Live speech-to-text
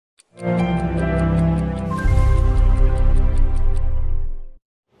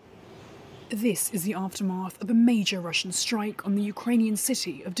This is the aftermath of a major Russian strike on the Ukrainian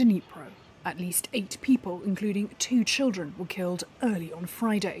city of Dnipro. At least 8 people, including 2 children, were killed early on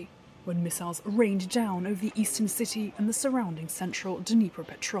Friday when missiles rained down over the eastern city and the surrounding central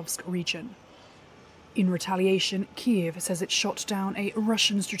Dnipropetrovsk region. In retaliation, Kiev says it shot down a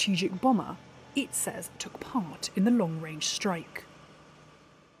Russian strategic bomber it says took part in the long-range strike.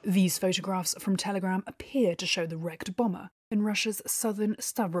 These photographs from Telegram appear to show the wrecked bomber in Russia's southern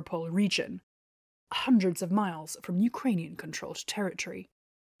Stavropol region, hundreds of miles from Ukrainian-controlled territory.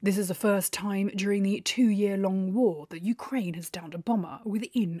 This is the first time during the 2-year-long war that Ukraine has downed a bomber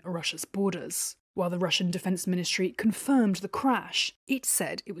within Russia's borders. While the Russian Defense Ministry confirmed the crash, it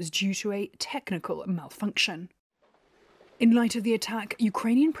said it was due to a technical malfunction. In light of the attack,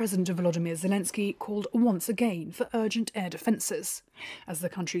 Ukrainian President Volodymyr Zelensky called once again for urgent air defences, as the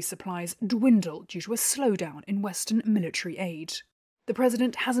country's supplies dwindle due to a slowdown in Western military aid. The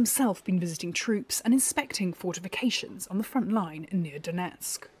president has himself been visiting troops and inspecting fortifications on the front line near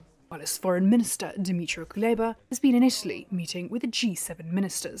Donetsk, while his foreign minister Dmytro Kuleba has been in Italy meeting with the G7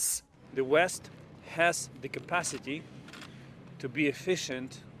 ministers. The West has the capacity to be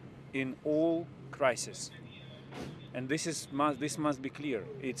efficient in all crises. And this must be clear.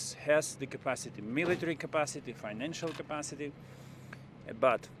 It has the capacity, military capacity, financial capacity,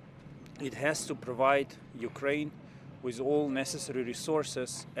 but it has to provide Ukraine with all necessary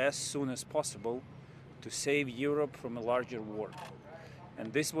resources as soon as possible to save Europe from a larger war.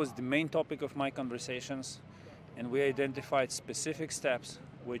 And this was the main topic of my conversations, and we identified specific steps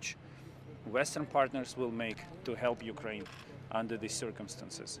which Western partners will make to help Ukraine under these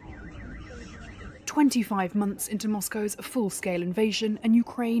circumstances. 25 months into Moscow's full-scale invasion, and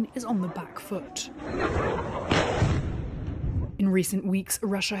Ukraine is on the back foot. In recent weeks,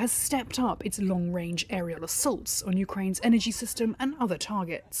 Russia has stepped up its long-range aerial assaults on Ukraine's energy system and other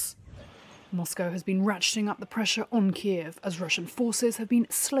targets. Moscow has been ratcheting up the pressure on Kiev as Russian forces have been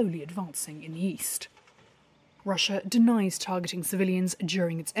slowly advancing in the east. Russia denies targeting civilians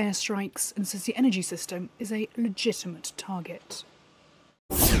during its airstrikes and says the energy system is a legitimate target.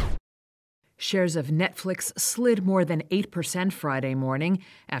 Shares of Netflix slid more than 8% Friday morning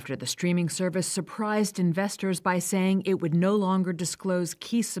after the streaming service surprised investors by saying it would no longer disclose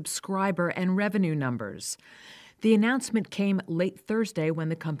key subscriber and revenue numbers. The announcement came late Thursday when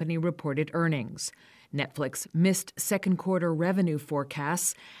the company reported earnings. Netflix missed second-quarter revenue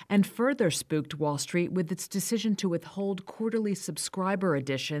forecasts and further spooked Wall Street with its decision to withhold quarterly subscriber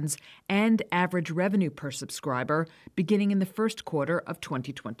additions and average revenue per subscriber beginning in the first quarter of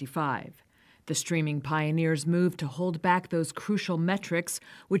 2025. The streaming pioneer's move to hold back those crucial metrics,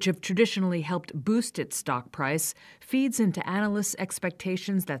 which have traditionally helped boost its stock price, feeds into analysts'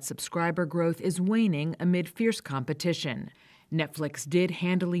 expectations that subscriber growth is waning amid fierce competition. Netflix did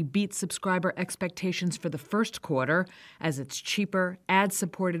handily beat subscriber expectations for the first quarter, as its cheaper,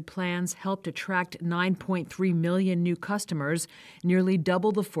 ad-supported plans helped attract 9.3 million new customers, nearly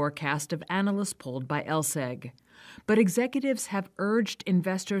double the forecast of analysts polled by LSEG. But executives have urged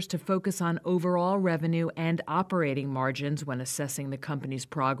investors to focus on overall revenue and operating margins when assessing the company's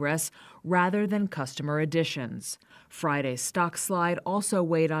progress, rather than customer additions. Friday's stock slide also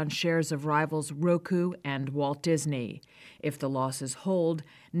weighed on shares of rivals Roku and Walt Disney. If the losses hold,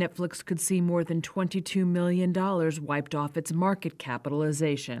 Netflix could see more than $22 million wiped off its market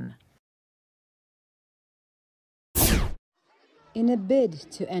capitalization. In a bid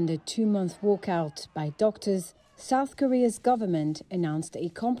to end a 2-month walkout by doctors, South Korea's government announced a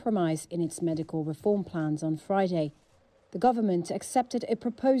compromise in its medical reform plans on Friday. The government accepted a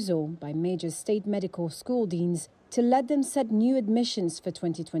proposal by major state medical school deans to let them set new admissions for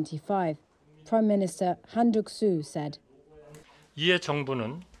 2025. Prime Minister Han Duck-soo said, The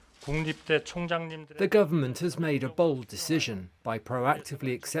government has made a bold decision. By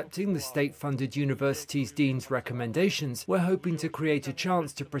proactively accepting the state-funded universities' deans' recommendations, we're hoping to create a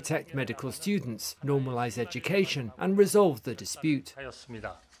chance to protect medical students, normalise education and resolve the dispute.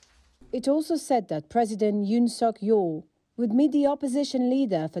 It also said that President Yoon Suk-yeol would meet the opposition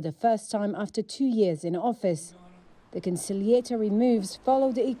leader for the first time after 2 years in office. The conciliatory moves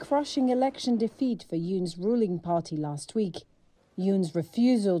followed a crushing election defeat for Yoon's ruling party last week. Yoon's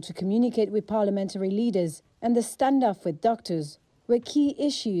refusal to communicate with parliamentary leaders and the standoff with doctors were key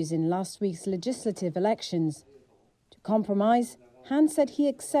issues in last week's legislative elections. To compromise, Han said he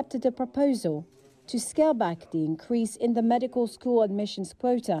accepted a proposal to scale back the increase in the medical school admissions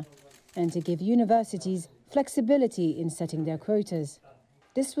quota and to give universities flexibility in setting their quotas.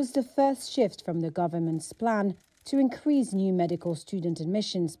 This was the first shift from the government's plan to increase new medical student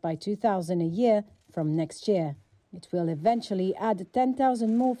admissions by 2,000 a year from next year. It will eventually add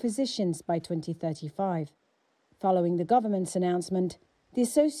 10,000 more physicians by 2035. Following the government's announcement, the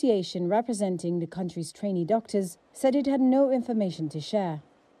association representing the country's trainee doctors said it had no information to share.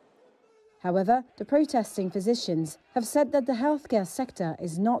 However, the protesting physicians have said that the healthcare sector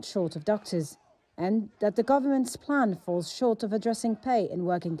is not short of doctors and that the government's plan falls short of addressing pay and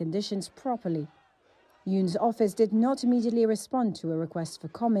working conditions properly. Yoon's office did not immediately respond to a request for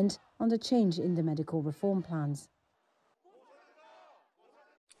comment on the change in the medical reform plans.